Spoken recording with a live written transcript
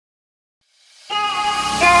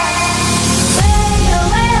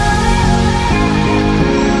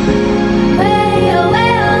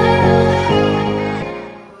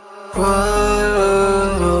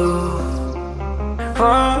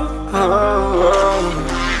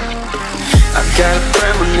got a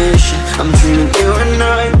premonition, I'm dreaming you and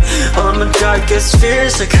I. All my darkest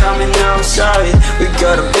fears are coming outside. We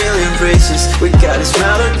got a billion races, we got this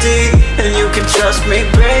melody, and you can trust me,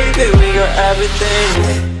 baby, we got everything.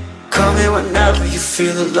 Call me whenever you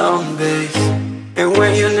feel alone, babe, and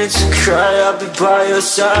when you need to cry, I'll be by your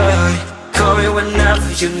side. Call me whenever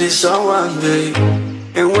you need someone, babe,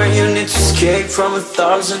 and when you need to escape from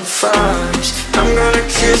 1,000 fires. I'm gonna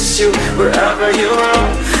kiss you wherever you are,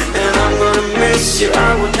 and I'm gonna miss you,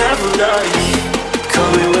 I will never lie. Call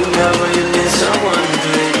me whenever you need someone,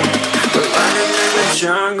 babe. We're running in the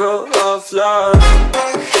jungle of love.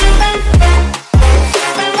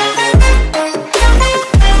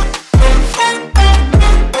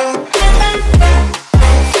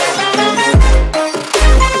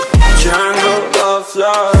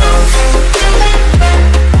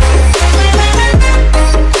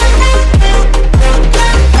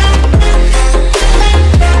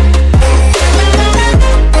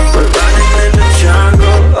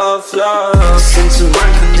 Listen to my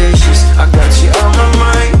conditions, I got you on my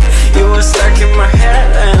mind. You were stuck in my head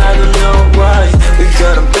and I don't know why. We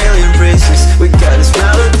got a billion races, we got this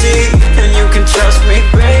melody, and you can trust me,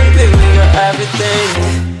 baby, we got everything.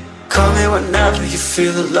 Call me whenever you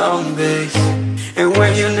feel alone, babe, and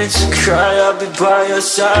when you need to cry, I'll be by your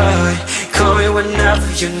side. Call me whenever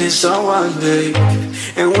you need someone, babe,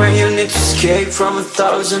 and when you need to escape from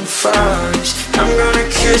 1,000 fires. I'm gonna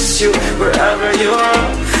kiss you wherever you are,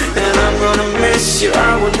 and I'm gonna miss you,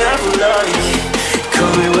 I will never lie.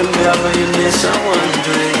 Call me whenever you need someone,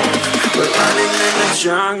 babe. We're running in the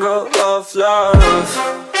jungle of love.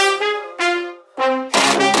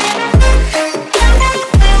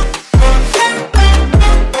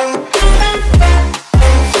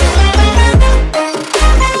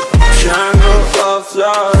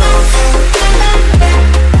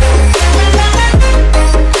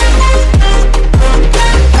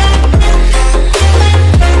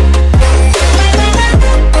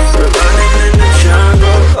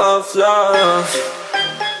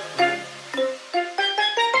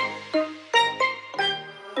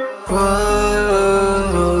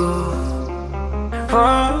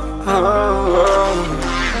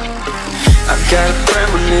 Got a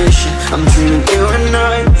premonition, I'm dreaming you and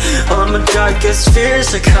I. All my darkest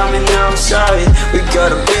fears are coming outside. We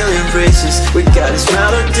got a billion races, we got this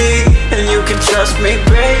melody, and you can trust me,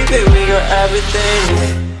 baby, we got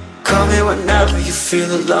everything. Call me whenever you feel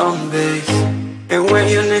alone, babe, and when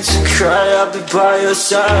you need to cry, I'll be by your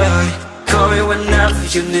side. Call me whenever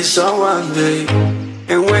you need someone, babe,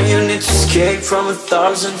 and when you need to escape from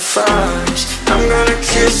 1,000 fires. I'm gonna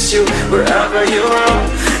kiss you wherever you are,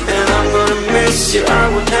 and I'm gonna miss you, I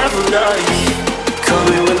will never lie. Call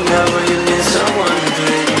me whenever you need someone,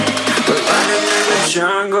 babe. We're running in the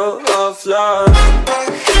jungle of love.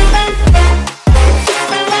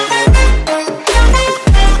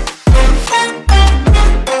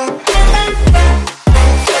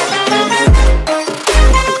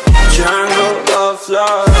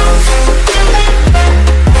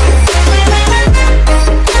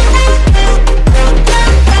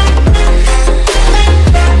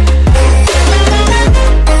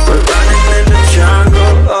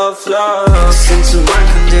 Listen to my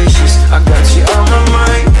conditions, I got you on my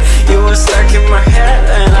mind. You were stuck in my head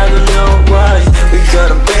and I don't know why. We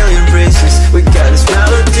got a billion races, we got this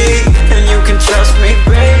melody, and you can trust me,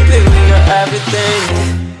 baby, we got everything.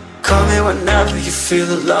 Call me whenever you feel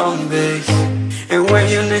alone, babe, and when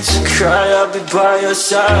you need to cry, I'll be by your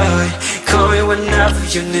side. Call me whenever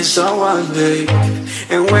you need someone, babe,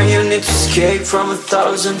 and when you need to escape from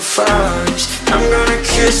 1,000 fires. I'm gonna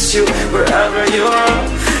kiss you wherever you are,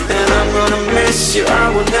 and I'm gonna miss you, I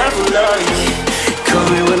will never lie. Call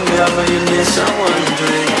me whenever you need someone,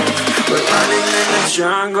 babe. We're running in the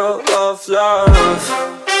jungle of love.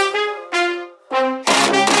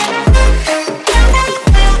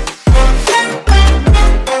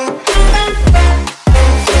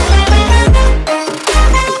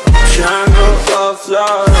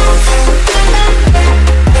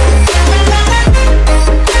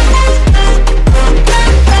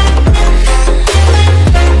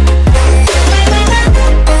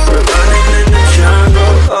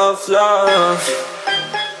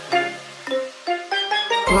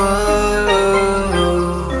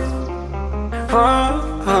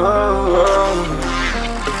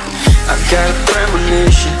 Got a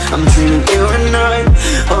premonition, I'm dreaming you and I.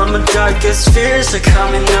 All my darkest fears are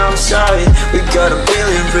coming outside. We got a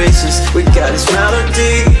billion races, we got this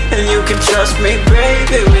melody, and you can trust me,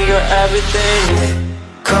 baby, we got everything.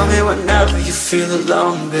 Call me whenever you feel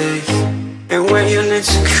alone, babe, and when you need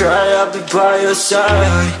to cry, I'll be by your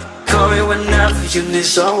side. Call me whenever you need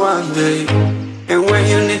someone, babe, And when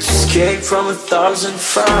you need to escape from 1,000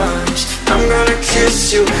 fires, I'm gonna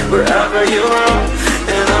kiss you wherever you are.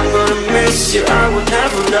 And I'm gonna miss you, I will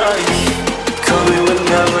never lie. Call me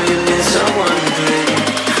whenever you need someone, babe.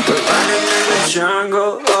 We're running in the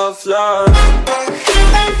jungle of love.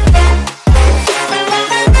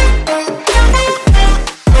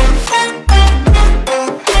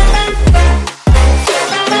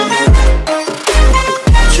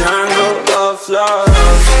 Love.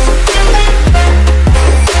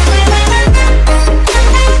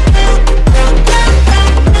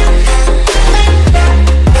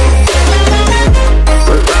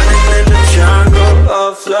 We're running in the jungle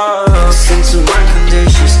of love. Listen to my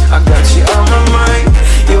conditions, I got you on my mind.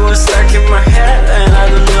 You were stuck in my head and I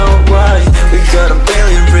don't know why. We got a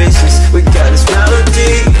billion races, we got this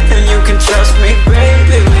melody. And you can trust me,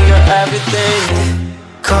 baby, we got everything.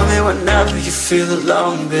 Call me whenever you feel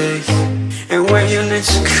alone, babe. And when you need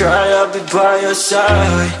to cry, I'll be by your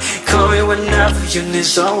side. Call me whenever you need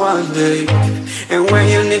someone, babe. And when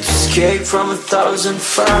you need to escape from 1,000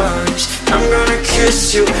 fires, I'm gonna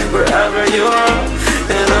kiss you wherever you are.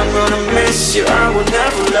 And I'm gonna miss you, I will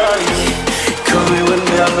never lie. Call me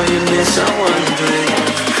whenever you need someone, babe.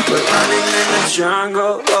 We're running in the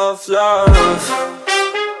jungle of love.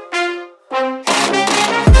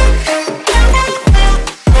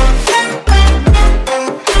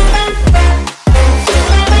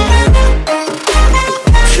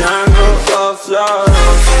 Love.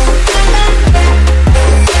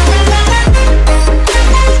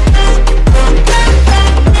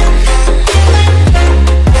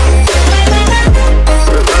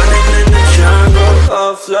 We're running in the jungle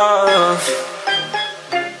of love.